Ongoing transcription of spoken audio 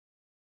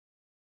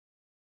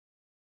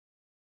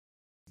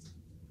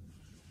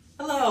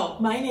Hello,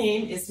 my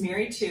name is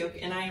Mary Tuuk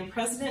and I am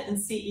President and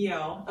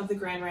CEO of the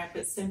Grand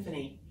Rapids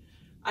Symphony.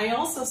 I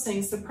also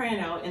sing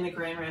soprano in the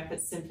Grand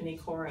Rapids Symphony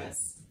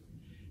Chorus.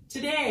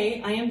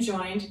 Today I am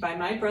joined by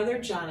my brother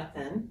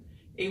Jonathan,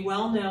 a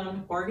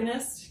well-known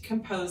organist,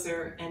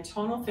 composer, and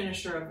tonal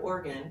finisher of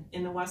organ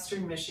in the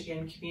Western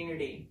Michigan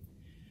community.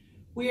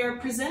 We are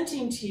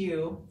presenting to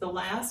you the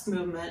last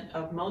movement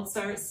of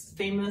Mozart's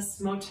famous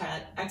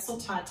motet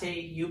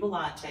Exultate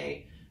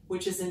Jubilate,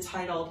 which is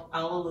entitled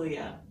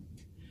Alleluia.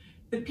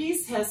 The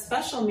piece has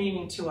special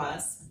meaning to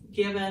us,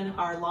 given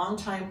our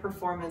longtime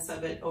performance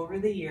of it over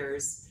the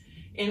years,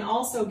 and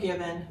also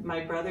given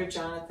my brother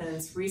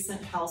Jonathan's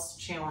recent health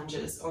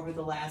challenges over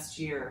the last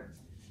year.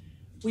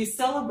 We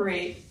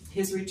celebrate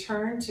his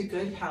return to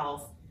good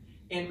health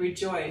and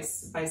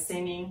rejoice by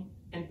singing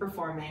and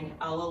performing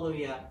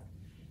Alleluia.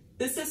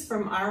 This is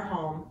from our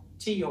home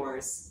to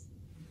yours.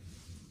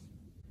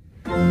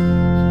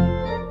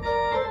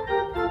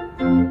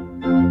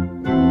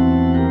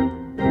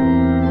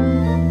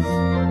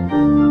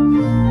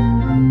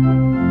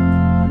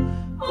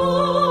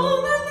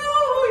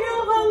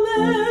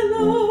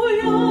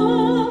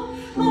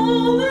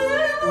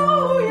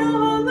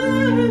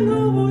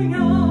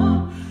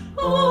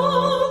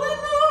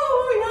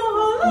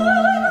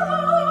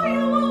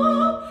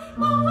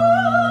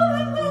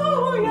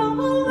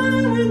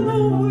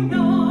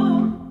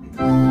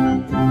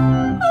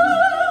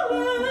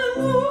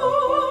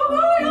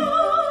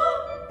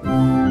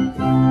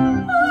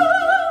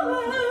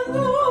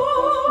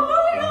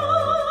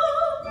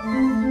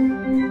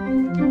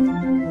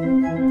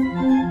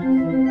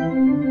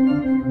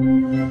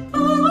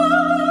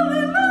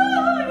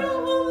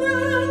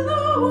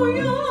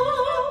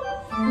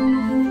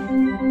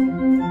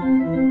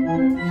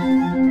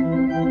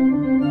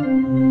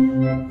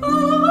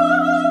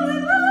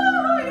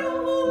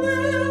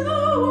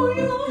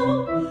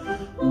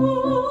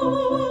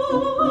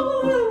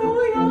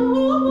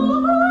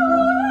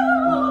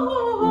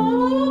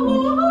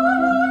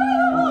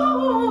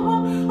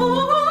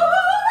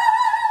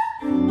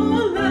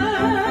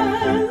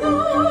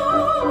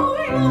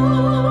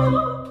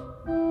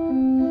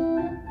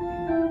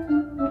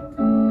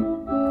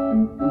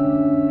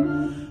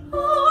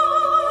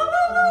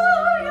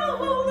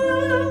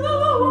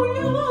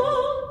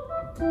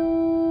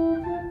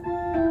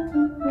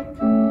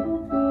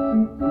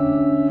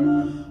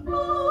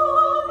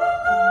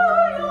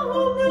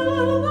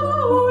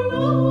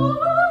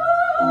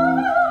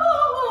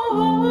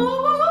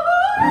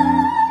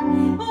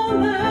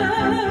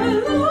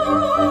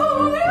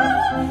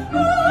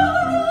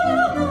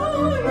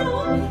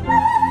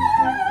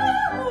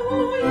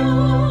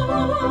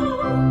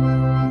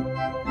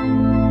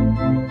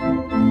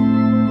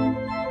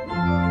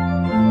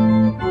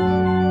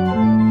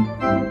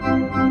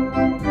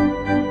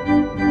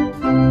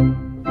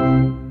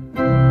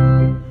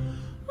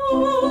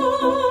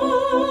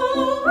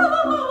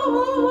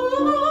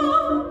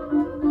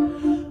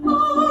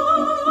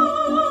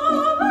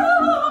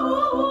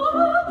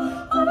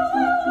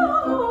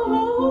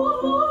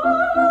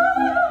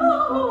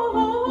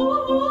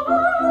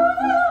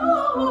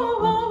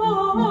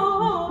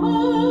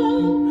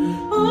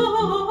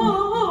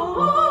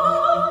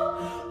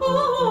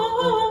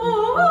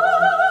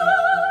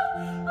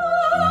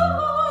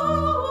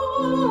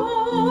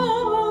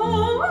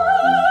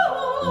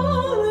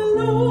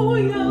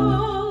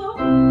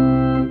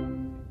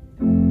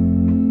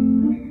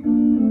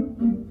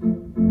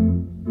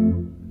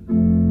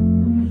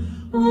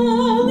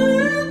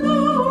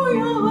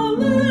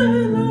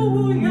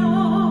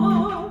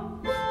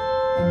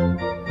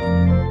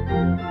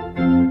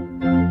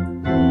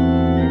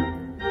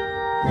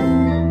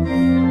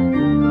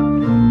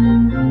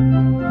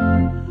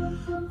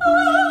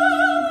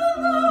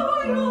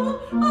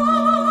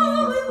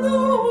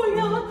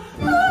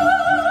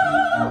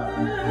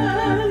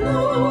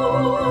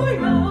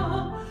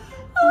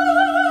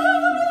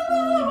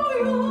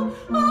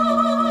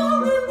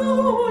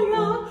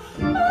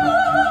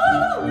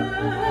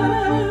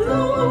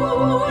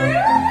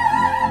 Alleluia.